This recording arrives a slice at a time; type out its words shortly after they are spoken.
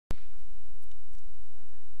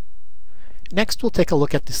Next, we'll take a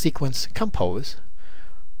look at the SeeQuence Compose.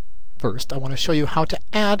 First, I want to show you how to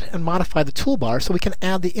add and modify the toolbar so we can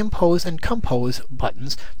add the Impose and Compose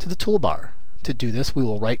buttons to the toolbar. To do this, we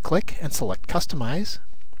will right-click and select Customize.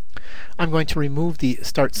 I'm going to remove the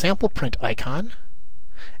Start Sample Print icon,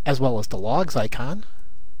 as well as the Logs icon,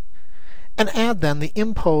 and add then the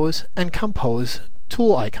Impose and Compose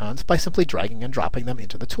tool icons by simply dragging and dropping them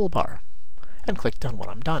into the toolbar, and click Done when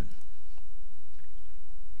I'm done.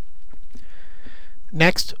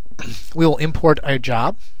 Next, we will import our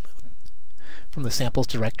job from the samples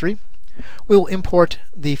directory. We will import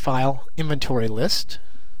the file inventory list,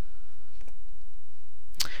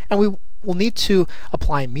 and we will need to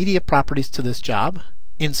apply media properties to this job,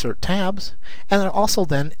 insert tabs, and also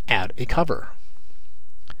then add a cover.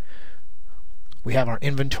 We have our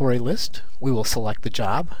inventory list. We will select the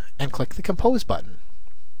job and click the Compose button.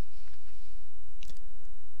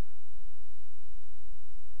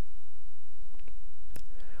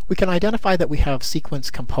 We can identify that we have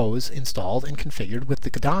SeeQuence Compose installed and configured with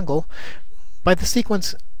the dongle by the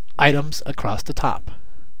SeeQuence items across the top.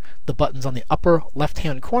 The buttons on the upper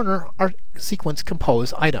left-hand corner are SeeQuence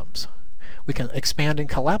Compose items. We can expand and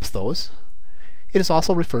collapse those. It is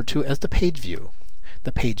also referred to as the page view.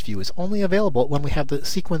 The page view is only available when we have the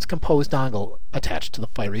SeeQuence Compose dongle attached to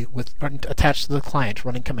the client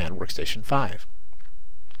running Command Workstation 5.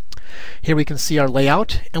 Here we can see our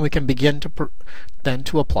layout, and we can begin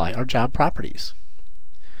to apply our job properties.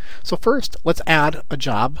 So first, let's add a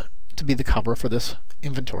job to be the cover for this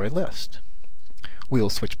inventory list. We will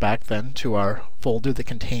switch back then to our folder that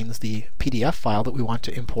contains the PDF file that we want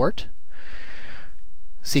to import.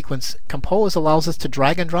 SeeQuence Compose allows us to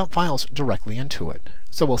drag and drop files directly into it.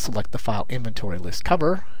 So we'll select the file inventory list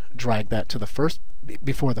cover, drag that to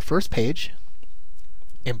before the first page,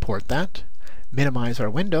 import that, minimize our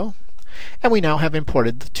window, and we now have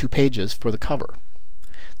imported the 2 pages for the cover.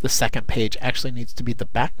 The second page actually needs to be the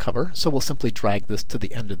back cover, so we'll simply drag this to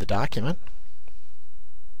the end of the document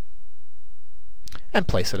and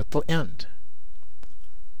place it at the end.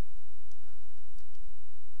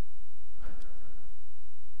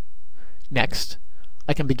 Next,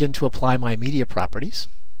 I can begin to apply my media properties.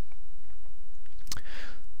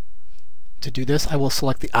 To do this, I will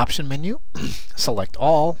select the Option menu, select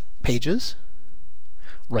All Pages,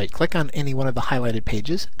 right-click on any one of the highlighted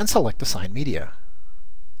pages, and select Assign Media.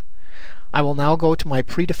 I will now go to my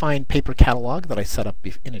predefined paper catalog that I set up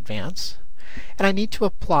in advance, and I need to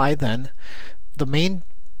apply then the main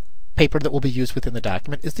paper that will be used within the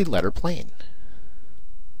document is the letter plane.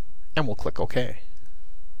 And we'll click OK.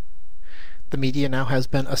 The media now has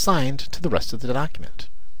been assigned to the rest of the document.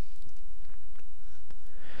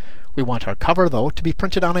 We want our cover, though, to be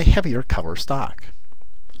printed on a heavier cover stock.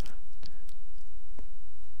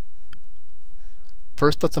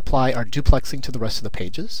 First, let's apply our duplexing to the rest of the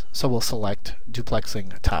pages. So we'll select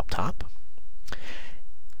Duplexing Top.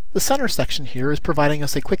 The center section here is providing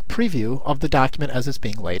us a quick preview of the document as it's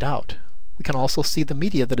being laid out. We can also see the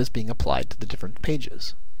media that is being applied to the different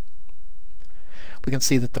pages. We can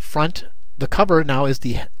see that the cover now is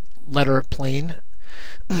the letter plane.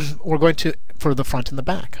 We're going to for the front and the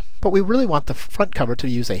back. But we really want the front cover to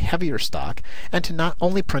use a heavier stock and to not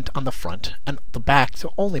only print on the front, and the back to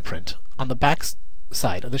only print on the back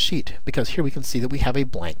side of the sheet, because here we can see that we have a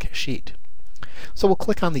blank sheet. So we'll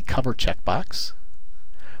click on the Cover checkbox.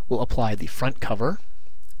 We'll apply the front cover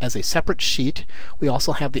as a separate sheet. We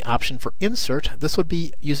also have the option for Insert. This would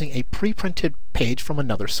be using a pre-printed page from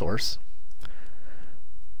another source.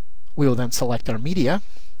 We will then select our media,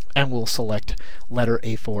 and we'll select letter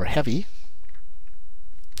A4 heavy.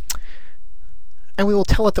 And we will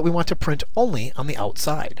tell it that we want to print only on the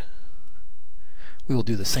outside. We will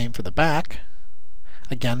do the same for the back,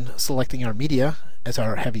 again selecting our media as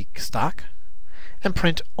our heavy stock, and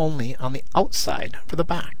print only on the outside for the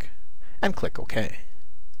back, and click OK.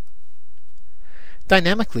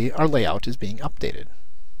 Dynamically, our layout is being updated.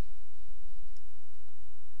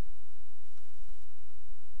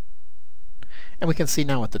 And we can see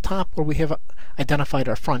now at the top where we have identified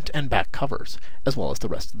our front and back covers, as well as the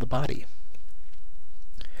rest of the body.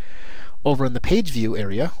 Over in the page view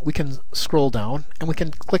area, we can scroll down and we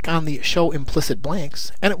can click on the Show Implicit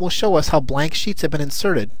Blanks, and it will show us how blank sheets have been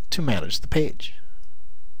inserted to manage the page.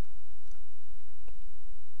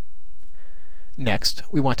 Next,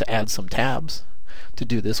 we want to add some tabs. To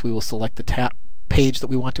do this, we will select the page that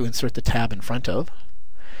we want to insert the tab in front of,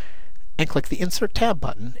 and click the Insert Tab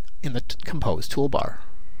button in the Compose toolbar.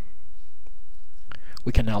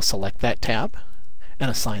 We can now select that tab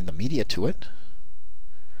and assign the media to it.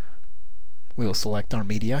 We will select our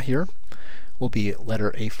media here. Will be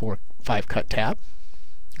letter A4 5-cut tab.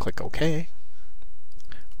 Click OK.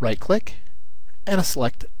 right-click, and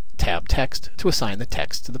select Tab Text to assign the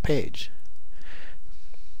text to the page.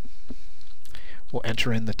 We'll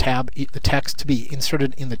enter in the text to be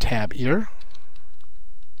inserted in the tab ear.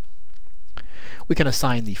 We can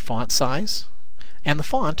assign the font size and the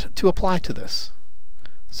font to apply to this.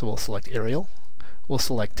 So we'll select Arial. We'll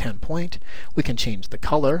select 10 point. We can change the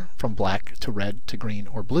color from black to red to green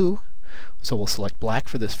or blue. So we'll select black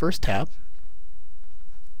for this first tab.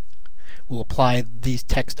 We'll apply these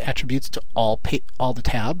text attributes to all the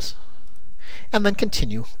tabs, and then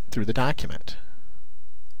continue through the document.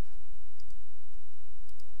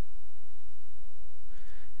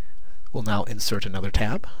 We'll now insert another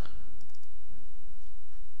tab.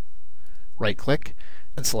 Right-click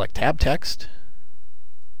and select Tab Text.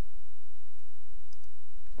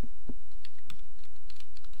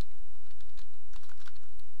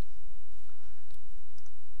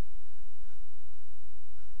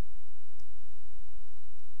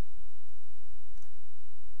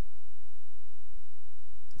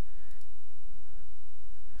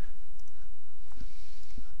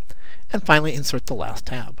 And finally insert the last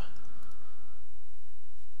tab.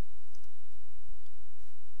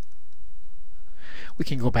 We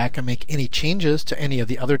can go back and make any changes to any of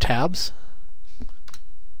the other tabs.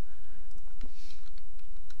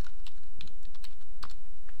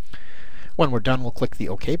 When we're done, we'll click the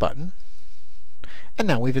OK button. And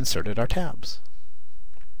now we've inserted our tabs.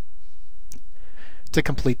 To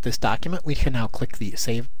complete this document, we can now click the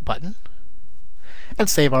Save button and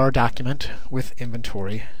save our document with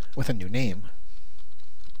inventory with a new name.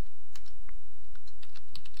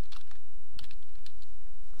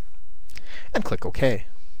 And click OK.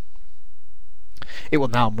 It will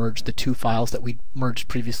now merge the two files that we merged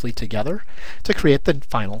previously together to create the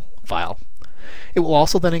final file. It will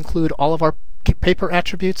also then include all of our paper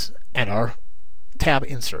attributes and our tab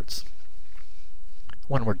inserts.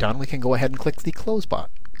 When we're done, we can go ahead and click the Close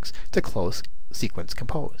box to close SeeQuence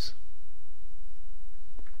Compose.